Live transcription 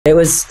It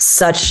was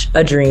such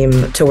a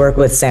dream to work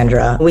with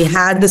Sandra. We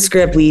had the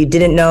script. We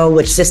didn't know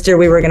which sister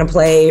we were going to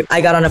play.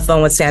 I got on the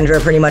phone with Sandra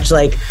pretty much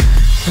like,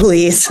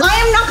 please. I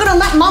am not going to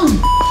let mom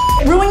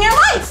ruin your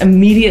life.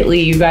 Immediately,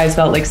 you guys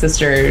felt like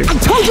sisters. I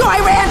told you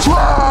I ran.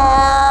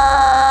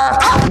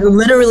 You're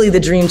literally the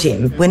dream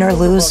team. Win or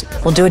lose,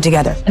 we'll do it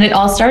together. And it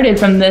all started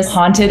from this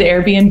haunted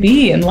Airbnb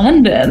in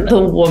London.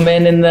 The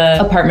woman in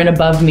the apartment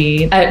above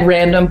me, at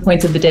random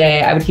points of the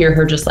day, I would hear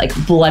her just like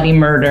bloody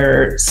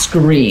murder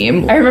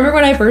scream. I remember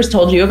when I first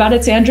told you about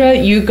it, Sandra,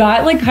 you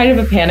got like kind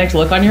of a panicked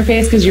look on your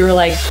face because you were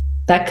like,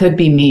 that could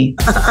be me.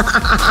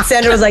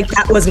 Sandra was like,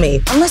 that was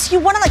me. Unless you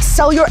want to like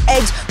sell your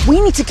eggs,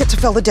 we need to get to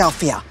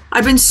Philadelphia.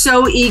 I've been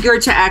so eager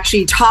to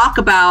actually talk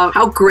about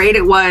how great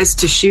it was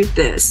to shoot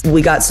this.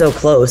 We got so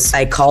close.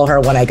 I call her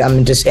when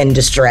I'm just in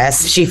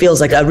distress. She feels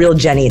like a real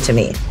Jenny to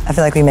me. I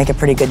feel like we make a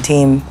pretty good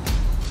team.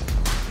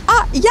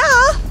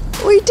 Yeah,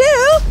 we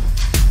do.